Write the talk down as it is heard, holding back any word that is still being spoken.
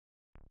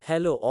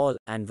Hello all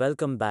and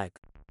welcome back.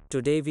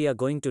 Today we are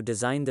going to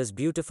design this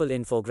beautiful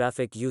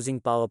infographic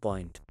using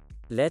PowerPoint.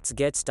 Let's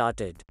get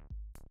started.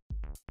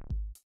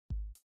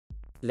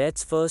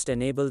 Let's first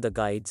enable the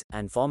guides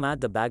and format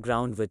the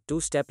background with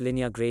two-step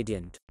linear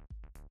gradient.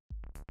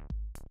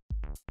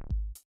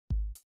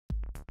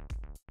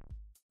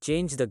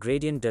 Change the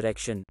gradient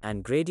direction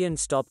and gradient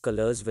stop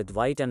colors with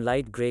white and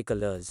light gray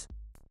colors.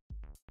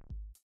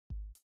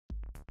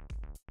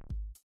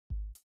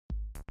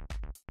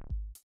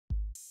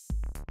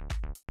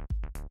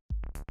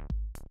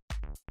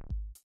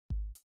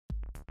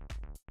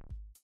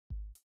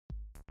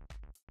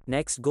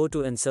 Next, go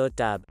to Insert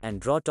tab and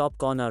draw top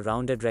corner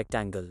rounded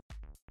rectangle.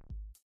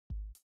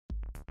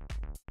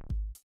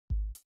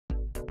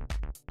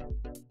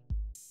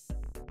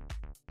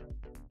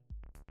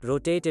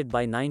 Rotate it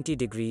by 90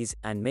 degrees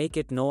and make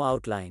it no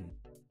outline.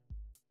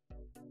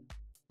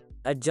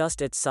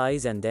 Adjust its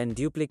size and then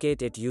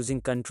duplicate it using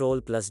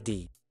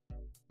Ctrl+D.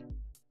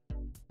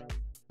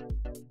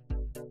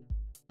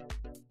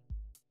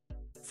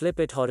 Flip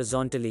it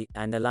horizontally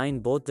and align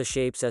both the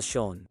shapes as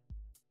shown.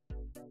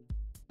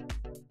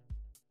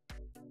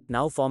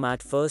 Now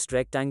format first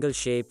rectangle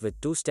shape with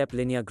two-step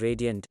linear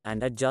gradient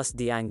and adjust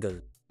the angle.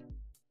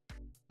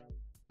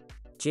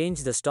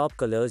 Change the stop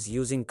colors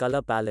using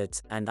color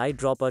palettes and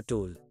eyedropper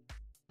tool.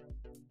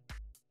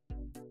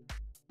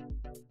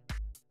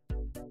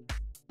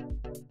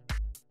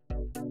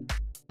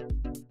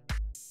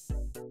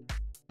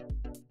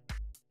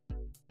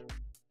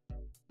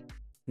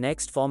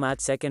 Next, format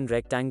second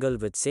rectangle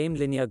with same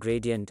linear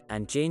gradient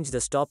and change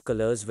the stop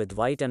colors with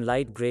white and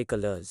light gray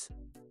colors.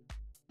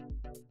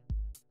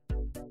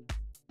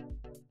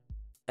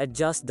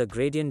 Adjust the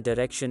gradient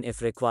direction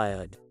if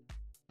required.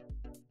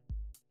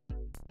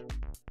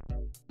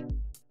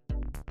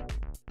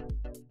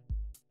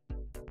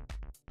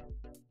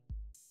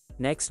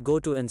 Next, go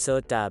to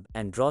Insert tab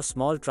and draw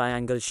small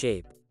triangle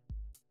shape.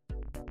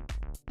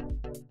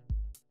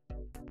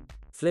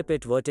 Flip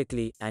it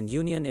vertically and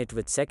union it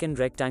with second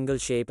rectangle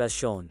shape as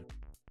shown.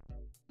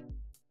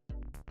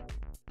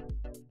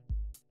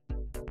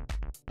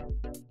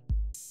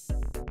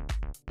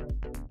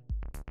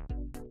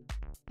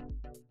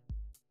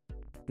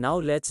 Now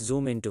let's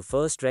zoom into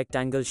first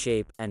rectangle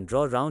shape and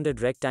draw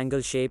rounded rectangle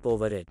shape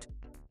over it.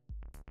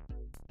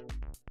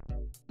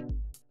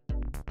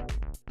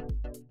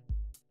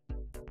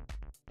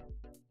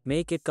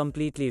 Make it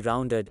completely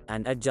rounded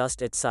and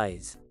adjust its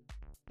size.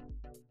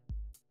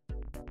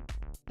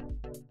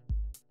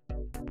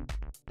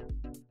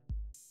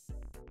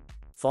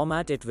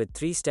 Format it with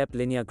three-step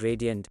linear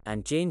gradient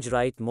and change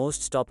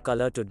rightmost stop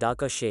color to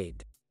darker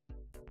shade.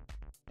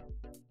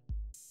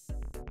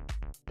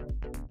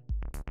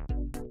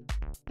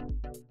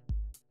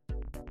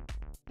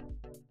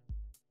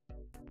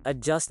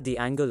 Adjust the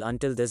angle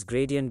until this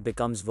gradient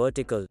becomes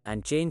vertical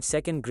and change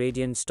second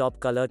gradient stop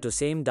color to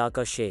same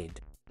darker shade.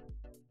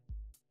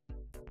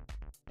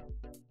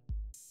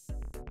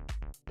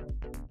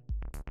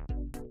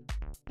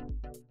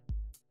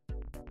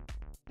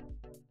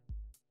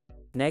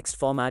 Next,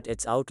 format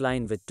its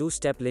outline with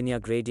two-step linear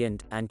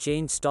gradient and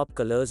change stop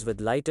colors with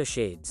lighter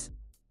shades.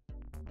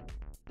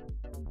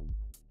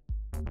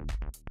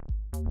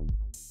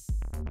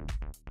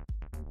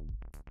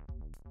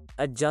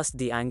 Adjust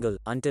the angle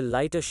until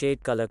lighter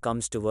shade color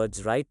comes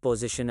towards right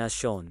position as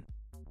shown.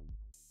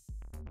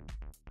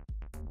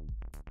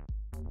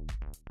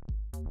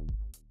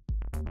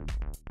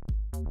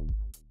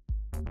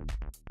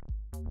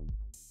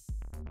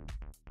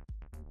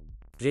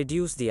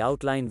 Reduce the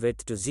outline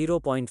width to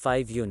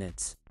 0.5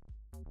 units.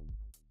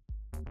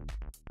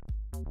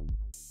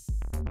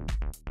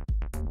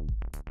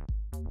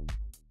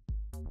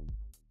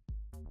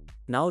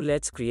 Now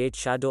let's create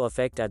shadow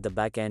effect at the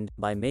back end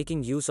by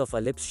making use of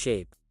ellipse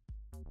shape.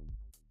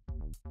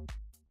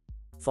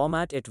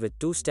 Format it with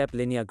two-step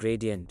linear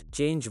gradient,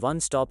 change one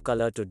stop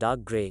color to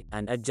dark gray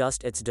and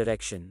adjust its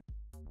direction.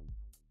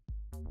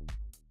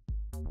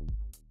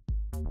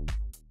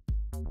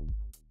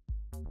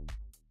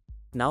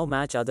 Now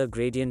match other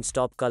gradient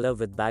stop color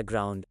with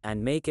background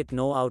and make it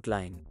no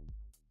outline.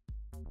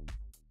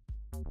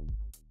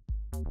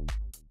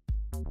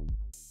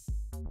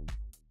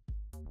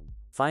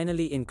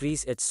 Finally,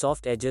 increase its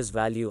soft edges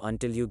value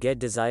until you get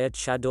desired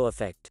shadow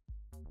effect.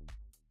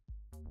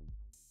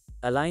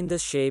 Align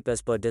this shape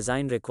as per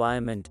design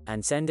requirement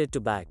and send it to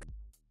back.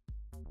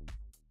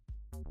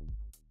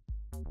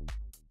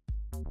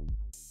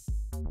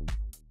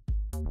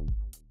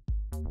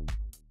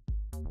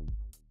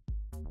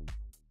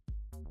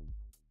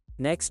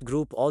 Next,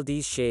 group all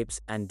these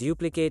shapes and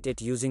duplicate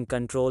it using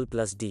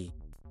Ctrl+D.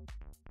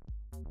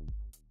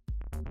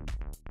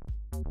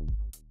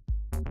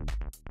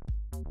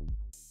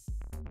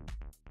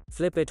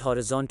 Flip it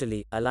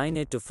horizontally, align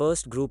it to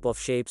first group of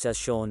shapes as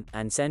shown,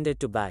 and send it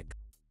to back.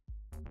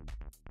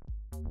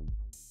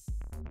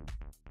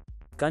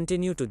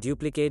 Continue to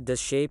duplicate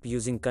this shape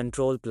using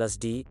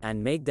Ctrl+D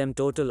and make them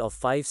total of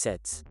 5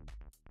 sets.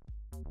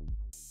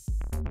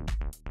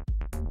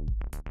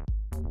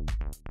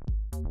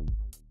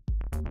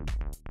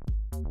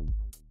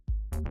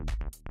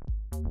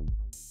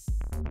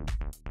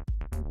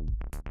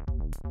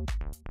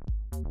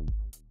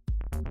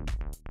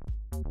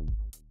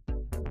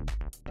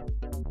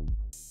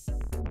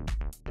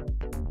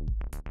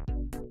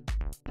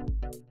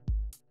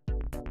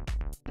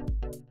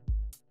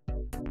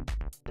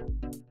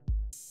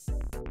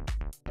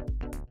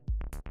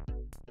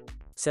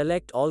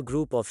 Select all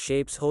group of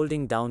shapes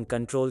holding down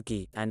Ctrl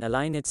key and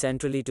align it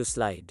centrally to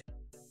slide.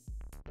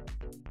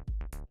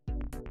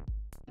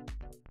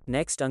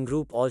 Next,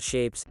 ungroup all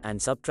shapes and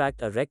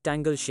subtract a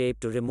rectangle shape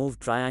to remove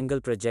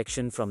triangle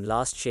projection from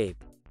last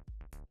shape.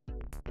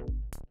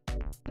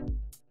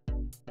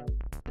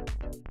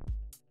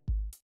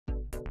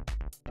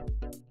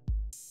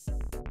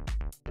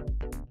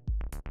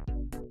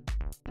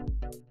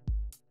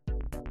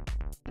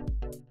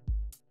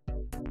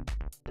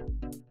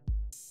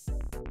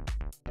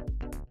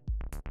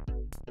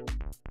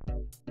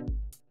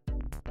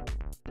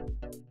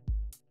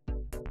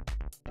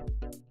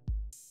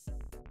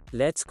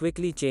 Let's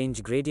quickly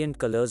change gradient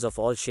colors of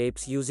all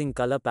shapes using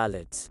color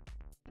palettes.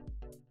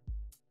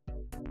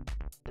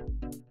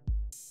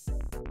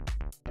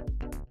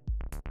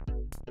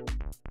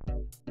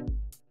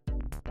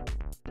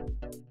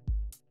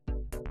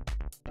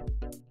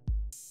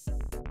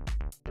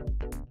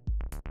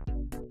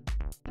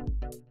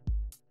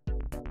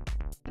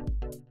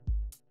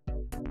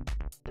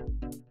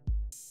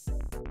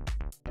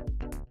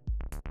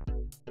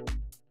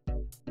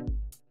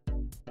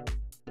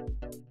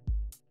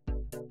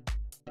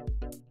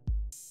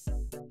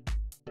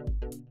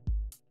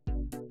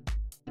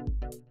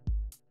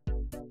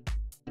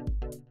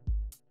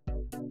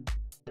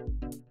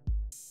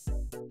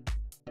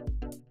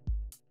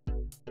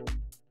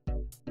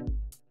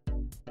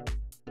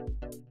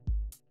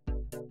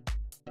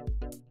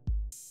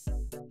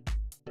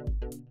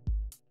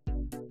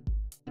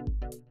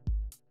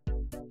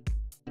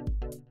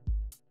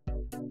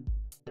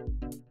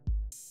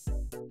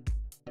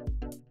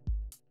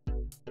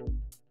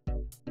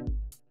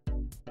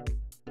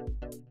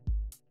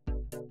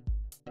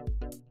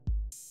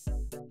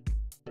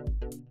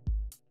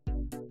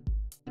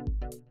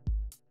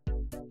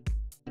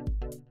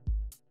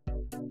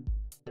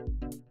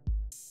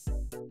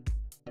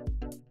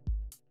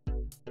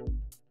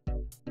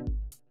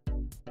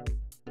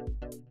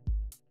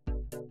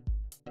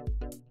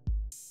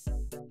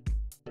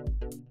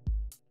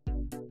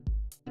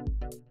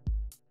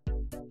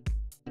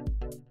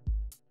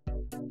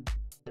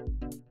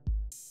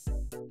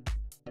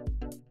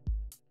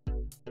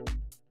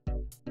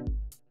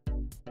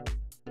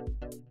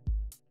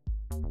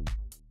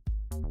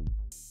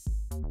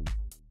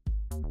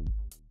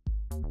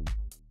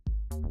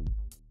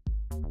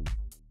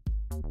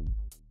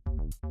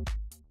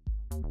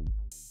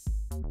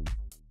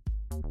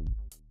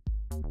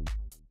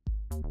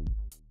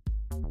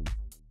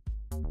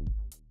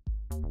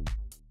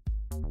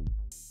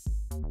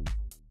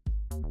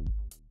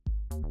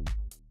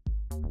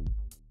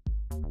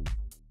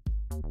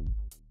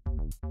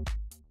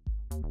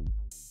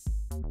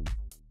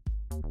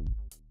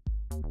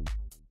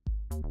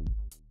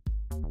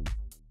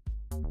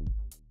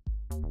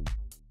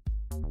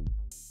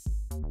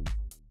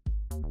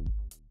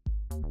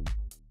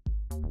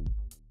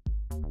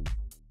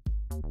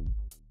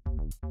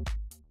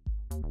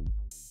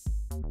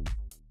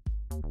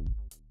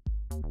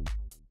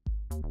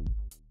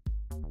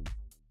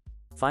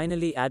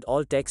 Finally, add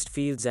all text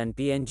fields and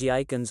PNG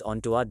icons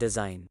onto our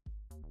design.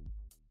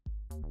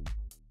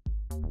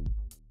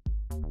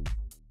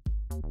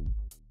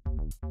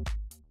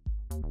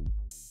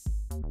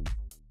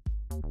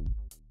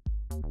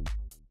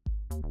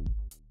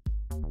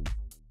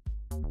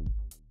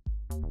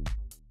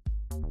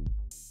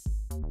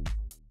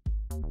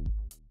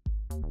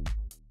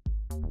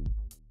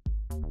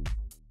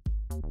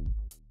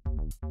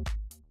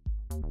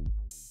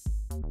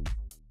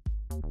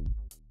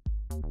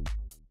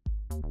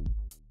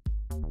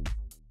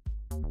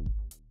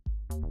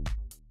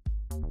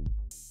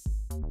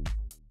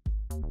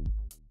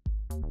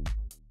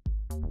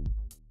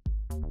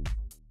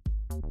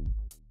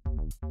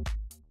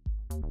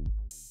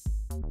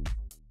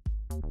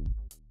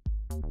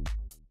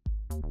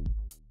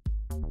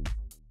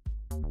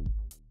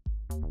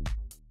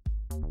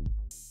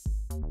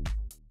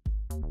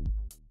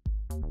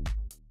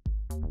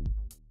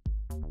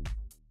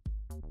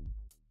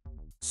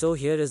 So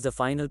here is the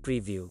final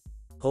preview.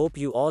 Hope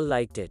you all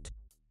liked it.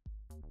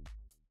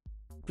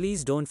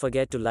 Please don't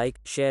forget to like,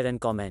 share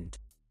and comment.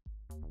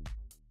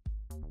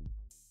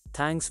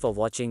 Thanks for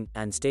watching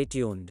and stay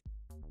tuned.